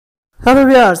Hello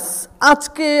viewers,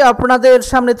 আজকে আপনাদের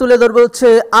সামনে তুলে ধরবো হচ্ছে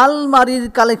আলমারির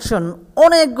কালেকশন।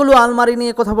 অনেকগুলো আলমারি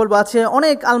নিয়ে কথা বলবো। আছে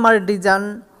অনেক আলমারির ডিজাইন,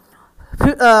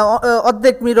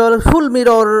 অর্ধেক মিরর, ফুল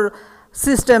মিরর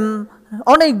সিস্টেম,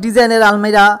 অনেক ডিজাইনের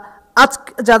আলমিরা। আজ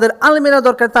যাদের আলমিরা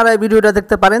দরকার তারা এই ভিডিওটা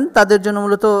দেখতে পারেন। তাদের জন্য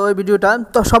মূলত ওই ভিডিওটা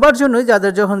তো সবার জন্যই,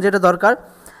 যাদের যখন যেটা দরকার।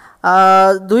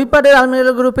 দুই পাটের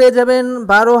আলমিরাগুলো পেয়ে যাবেন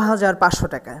 12,500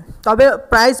 টাকায়। তবে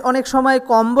প্রাইস অনেক সময়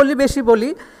কম বলি, বেশি বলি,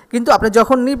 কিন্তু আপনি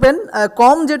যখন নেবেন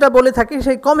কম যেটা বলে থাকি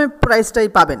সেই কমে প্রাইসটাই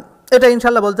পাবেন, এটা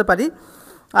ইনশাল্লাহ বলতে পারি।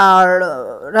 আর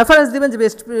রেফারেন্স দিবেন যে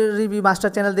বেস্ট রিভিউ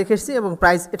মাস্টার চ্যানেল দেখে এসেছি এবং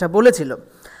প্রাইস এটা বলেছিল।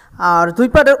 আর দুই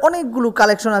পাটের অনেকগুলো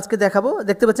কালেকশন আজকে দেখাবো।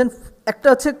 দেখতে পাচ্ছেন একটা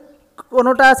হচ্ছে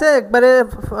কোনোটা আছে একবারে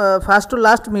ফার্স্ট টু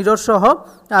লাস্ট মিরর সহ,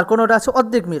 আর কোনোটা আছে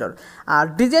অর্ধেক মিরর। আর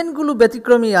ডিজাইনগুলো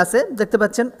ব্যতিক্রমী আছে দেখতে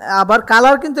পাচ্ছেন। আবার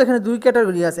কালার কিন্তু এখানে দুই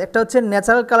ক্যাটাগরি আছে, একটা হচ্ছে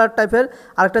ন্যাচারাল কালার টাইপের,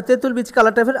 আর একটা তেঁতুল বীজ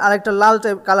কালার টাইপের, আর একটা লাল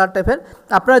টাইপ কালার টাইপের।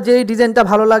 আপনারা যেই ডিজাইনটা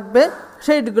ভালো লাগবে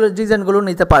সেই ডিজাইনগুলো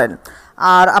নিতে পারেন।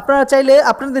 আর আপনারা চাইলে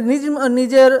আপনাদের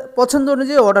নিজের পছন্দ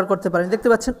অনুযায়ী অর্ডার করতে পারেন। দেখতে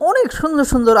পাচ্ছেন অনেক সুন্দর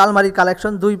সুন্দর আলমারির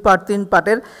কালেকশন, 2 পাট 3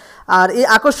 পাটের। আর এই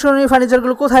আকর্ষণীয়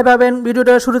ফার্নিচারগুলো কোথায় পাবেন,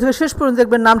 ভিডিওটা শুরু থেকে শেষ পর্যন্ত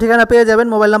দেখবেন। নাম ঠিকানা পেয়ে যাবেন,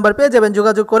 মোবাইল নাম্বার পেয়ে যাবেন,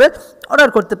 যোগাযোগ করে অর্ডার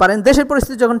করতে পারেন। দেশের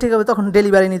পরিস্থিতি যখন ঠিক হবে তখন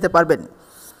ডেলিভারি নিতে পারবেন।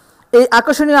 এই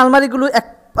আকর্ষণীয় আলমারিগুলো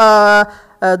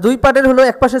দুই পাটের হলো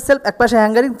এক পাশে সেলফ, এক পাশে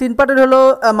হ্যাঙ্গারিং, 3 পাটের হলো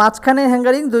মাঝখানে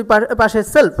হ্যাঙ্গারিং, দুই পাশে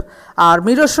সেলফ। আর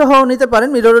মিরর সহ নিতে পারেন।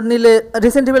 মিরর নিলে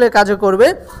রিসেন্ট টেবিলের কাজও করবে,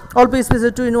 অল্প স্পেসে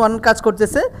 2 in 1 কাজ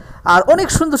করতেছে। আর অনেক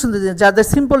সুন্দর সুন্দর ডিজাইন, যাদের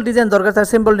সিম্পল ডিজাইন দরকার তারা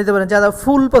সিম্পল নিতে পারেন, যারা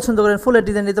ফুল পছন্দ করেন ফুলের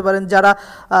ডিজাইন নিতে পারেন, যারা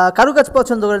কারুকাজ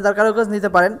পছন্দ করেন তারা কারুকাজ নিতে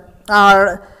পারেন। আর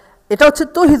এটা হচ্ছে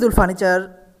তৌহিদুল ফার্নিচার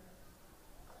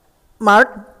মার্ট।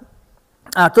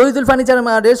 আর তৌহিদুল ফার্নিচার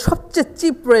মার্টের সবচেয়ে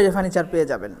চিপ রেটে ফার্নিচার পেয়ে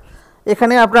যাবেন।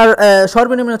 এখানে আপনার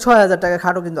সর্বনিম্ন 6,000 টাকা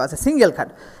খাটও কিন্তু আছে, সিঙ্গেল খাট।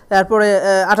 তারপরে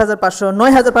 8,500,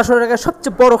 9,500 টাকার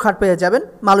সবচেয়ে বড় খাট পেয়ে যাবেন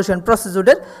মালয়েশিয়ান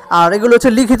প্রসেসুডের। আর এগুলো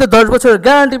হচ্ছে লিখিত 10 বছরের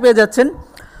গ্যারান্টি পেয়ে যাচ্ছেন।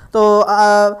 তো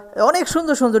অনেক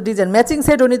সুন্দর সুন্দর ডিজাইন, ম্যাচিং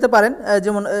সেটও নিতে পারেন,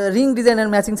 যেমন রিং ডিজাইনের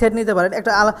ম্যাচিং সেট নিতে পারেন।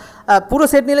 একটা পুরো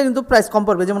সেট নিলে কিন্তু প্রাইস কম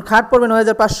পড়বে, যেমন খাট পড়বে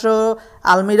 9,500,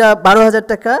 আলমিরা 12,000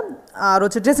 টাকা, আর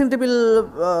হচ্ছে ড্রেসিং টেবিল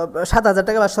 7,000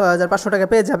 টাকা বা 6,500 টাকা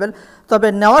পেয়ে যাবেন। তবে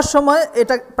নেওয়ার সময়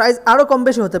এটা প্রাইস আরও কম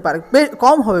বেশি হতে পারে,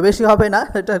 কম হবে, বেশি হবে না।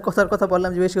 এটা কথার কথা বললাম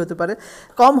যে বেশি হতে পারে,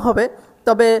 কম হবে।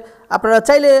 তবে আপনারা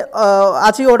চাইলে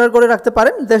আজই অর্ডার করে রাখতে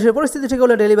পারেন, দেশের পরিস্থিতি ঠিক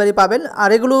হলে ডেলিভারি পাবেন। আর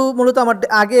এগুলো মূলত আমার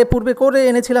আগে পূর্বে করে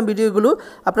এনেছিলাম ভিডিওগুলো,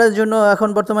 আপনাদের জন্য এখন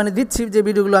বর্তমানে দিচ্ছি। যে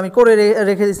ভিডিওগুলো আমি করে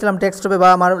রেখে দিয়েছিলাম ডেস্কটপে বা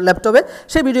আমার ল্যাপটপে,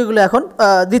 সেই ভিডিওগুলো এখন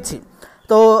দিচ্ছি।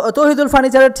 তো তৌহিদুল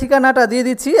ফার্নিচারের ঠিকানাটা দিয়ে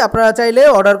দিচ্ছি, আপনারা চাইলে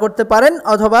অর্ডার করতে পারেন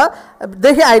অথবা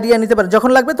দেখে আইডিয়া নিতে পারেন,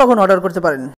 যখন লাগবে তখন অর্ডার করতে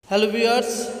পারেন। হ্যালো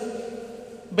ভিউয়ার্স,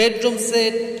 বেডরুম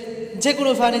সেট যে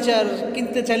কোনো ফার্নিচার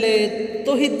কিনতে চাইলে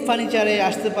তৌহিদ ফার্নিচারে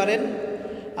আসতে পারেন।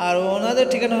 আর ওনাদের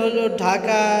ঠিকানা হলো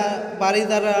ঢাকা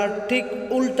বারিধারার ঠিক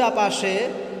উল্টা পাশে,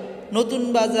 নতুন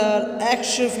বাজার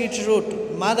 100 fit road,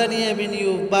 Madani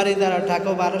avenue, Baridhara,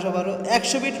 Dhaka 1212।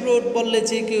 100 fit road বললে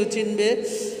যে কেউ চিনবে।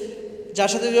 যার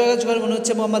সাথে যোগাযোগ করে মনে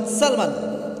হচ্ছে মোহাম্মদ সালমান।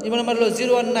 ইমেল নাম্বার হলো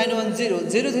 01910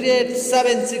 038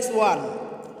 761।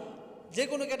 যে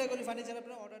কোনো ক্যাটাগরি ফার্নিচার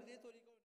আপনারা